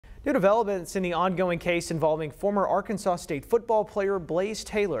New developments in the ongoing case involving former Arkansas State football player Blaise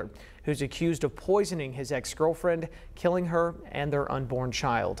Taylor, who's accused of poisoning his ex-girlfriend, killing her and their unborn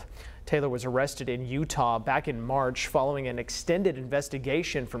child. Taylor was arrested in Utah back in March following an extended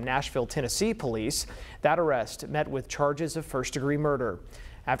investigation from Nashville, Tennessee police. That arrest met with charges of first-degree murder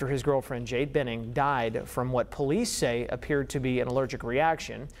after his girlfriend Jade Benning died from what police say appeared to be an allergic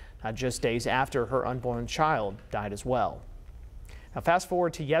reaction, just days after her unborn child died as well. Now, fast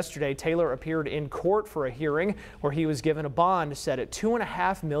forward to yesterday, Taylor appeared in court for a hearing where he was given a bond set at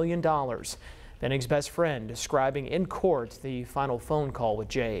 $2.5 million. Benning's best friend describing in court the final phone call with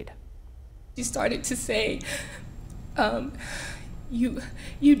Jade. She started to say, you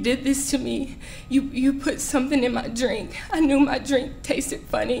did this to me. You put something in my drink. I knew my drink tasted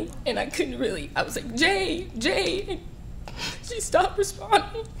funny and I was like, Jade. And she stopped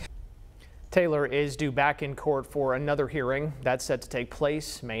responding. Taylor is due back in court for another hearing that's set to take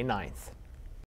place May 9th.